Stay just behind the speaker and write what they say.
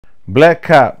Black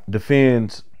cop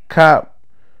defends cop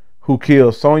who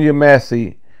killed Sonya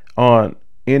Massey on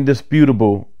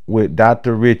Indisputable with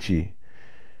Dr. Richie.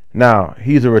 Now,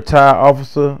 he's a retired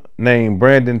officer named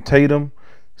Brandon Tatum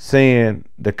saying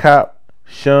the cop,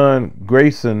 Sean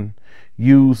Grayson,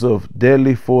 use of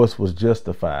deadly force was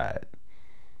justified.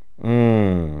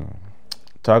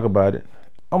 Talk about it.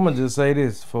 I'm gonna just say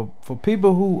this for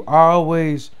people who are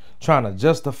always trying to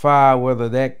justify whether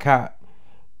that cop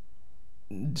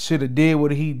should have did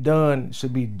what he done,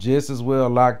 should be just as well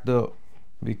locked up,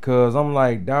 because I'm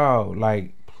like, dog,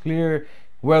 like clear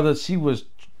whether she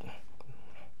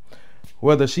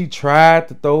tried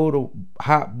to throw the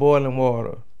hot boiling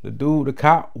water. The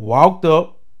cop walked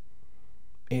up,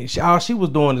 and all she was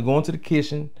doing is going to the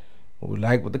kitchen,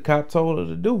 like what the cop told her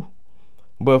to do.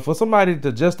 But for somebody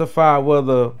to justify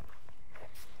whether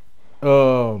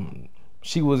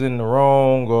she was in the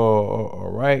wrong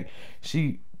or right,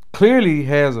 she clearly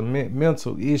has a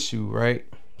mental issue, right?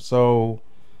 So,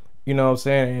 you know what I'm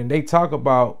saying? And they talk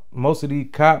about most of these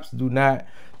cops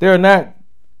they're not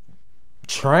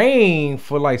trained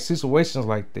for like situations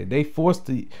like that.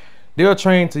 They're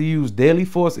trained to use deadly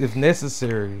force if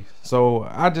necessary. So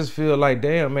I just feel like,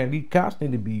 damn, man, these cops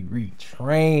need to be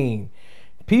retrained.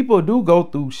 People do go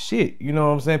through shit, you know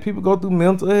what I'm saying? People go through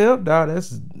mental health, dog.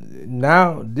 That's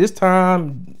now this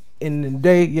time in the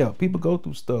day, yeah, people go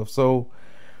through stuff. So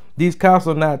these cops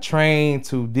are not trained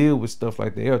to deal with stuff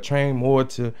like that. They are trained more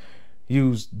to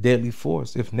use deadly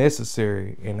force if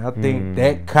necessary. And I think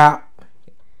that cop,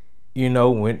 you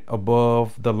know, went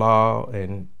above the law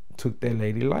and took that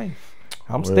lady life.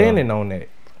 I'm standing on that.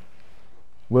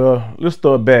 Well, let's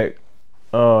throw it back.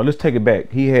 Let's take it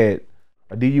back. He had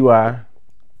a DUI,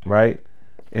 right,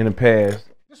 in the past.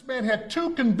 This man had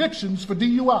 2 convictions for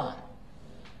DUI,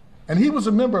 and he was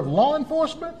a member of law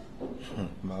enforcement?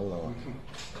 My Lord.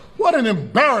 What an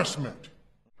embarrassment.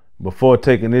 Before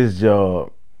taking this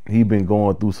job, he been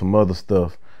going through some other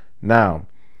stuff. Now,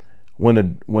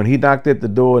 when he knocked at the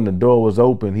door and the door was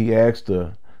open, he asked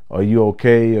her, "Are you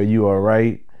okay? Are you all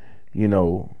right?" You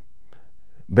know,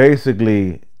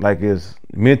 basically, like, it's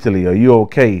mentally, "Are you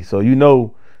okay?" So, you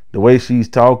know, the way she's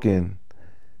talking,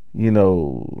 you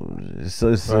know, it's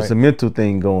a mental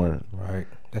thing going. Right.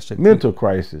 That's a mental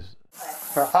crisis.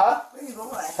 Huh? Where you going?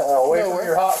 Away from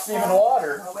your hot steaming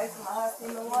water. Away from my hot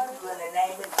steaming water? In the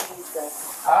name of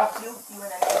Jesus. I rebuke you in the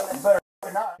name of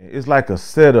Jesus. It's like a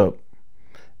setup.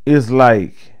 It's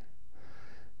like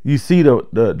you see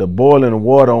the boiling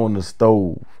water on the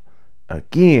stove.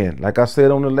 Again, like I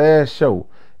said on the last show,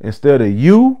 instead of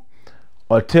you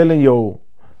or telling your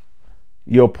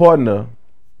partner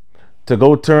to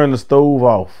go turn the stove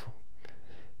off,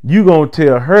 you gonna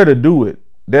tell her to do it.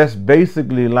 That's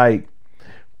basically like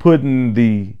putting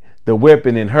the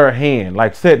weapon in her hand,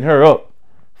 like setting her up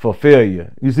for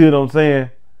failure. You see what I'm saying?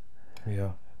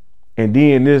 Yeah. And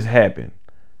then this happened.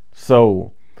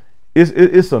 So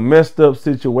it's a messed up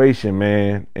situation,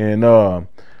 man. And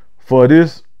for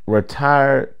this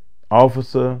retired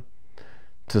officer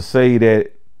to say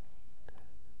that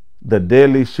the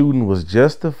deadly shooting was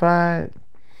justified,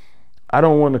 I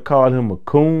don't want to call him a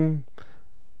coon.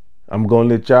 I'm gonna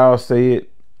let y'all say it.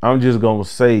 I'm just gonna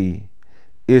say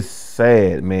it's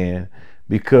sad, man,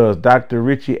 because Dr.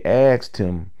 Richie asked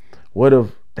him, "What if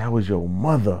that was your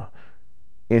mother?"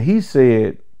 And he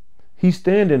said he's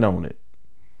standing on it.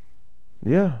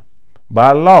 Yeah,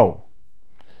 by law,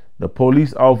 the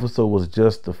police officer was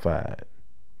justified.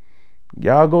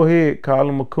 Y'all go ahead, call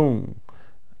him a coon,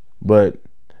 but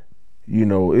you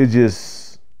know, it's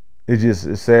just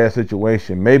a sad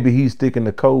situation. Maybe he's sticking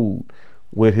the code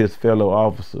with his fellow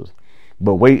officers,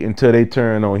 but wait until they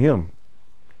turn on him.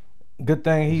 Good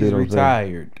thing he's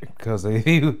retired, because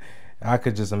I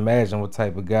could just imagine what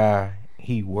type of guy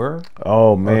he were.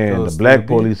 Oh man, the black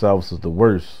police officer's the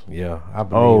worst. Yeah, I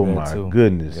believe that too. Oh my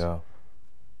goodness. Yeah,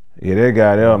 that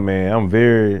guy there, man. I'm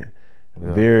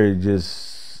very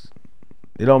just.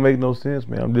 It don't make no sense,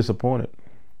 man. I'm disappointed,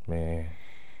 man.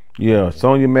 Yeah,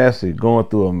 Sonya Massey going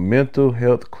through a mental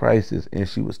health crisis, and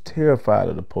she was terrified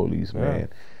of the police, man.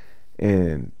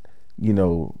 And you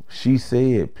know, she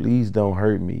said, "Please don't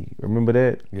hurt me." Remember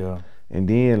that? Yeah. And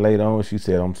then later on, she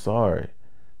said, "I'm sorry."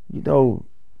 You know,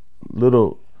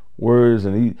 little words,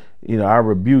 and you know, "I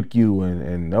rebuke you,"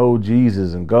 and "Oh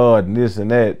Jesus," and "God," and this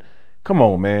and that. Come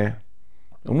on, man.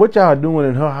 And what y'all doing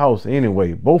in her house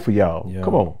anyway? Both of y'all. Yeah.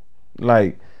 Come on,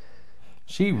 like.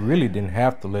 She really didn't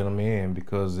have to let him in,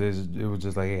 because it was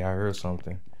just like, "Hey, I heard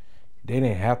something." They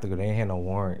didn't have to go. They ain't had no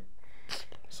warrant,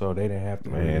 so they didn't have to.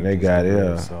 Man, they got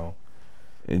it. So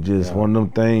it's just one of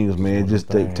them things, man. Just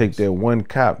take that one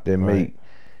cop that make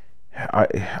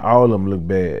all of them look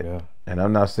bad. Yeah. And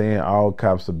I'm not saying all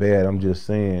cops are bad. I'm just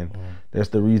saying that's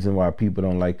the reason why people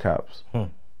don't like cops.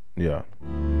 Yeah.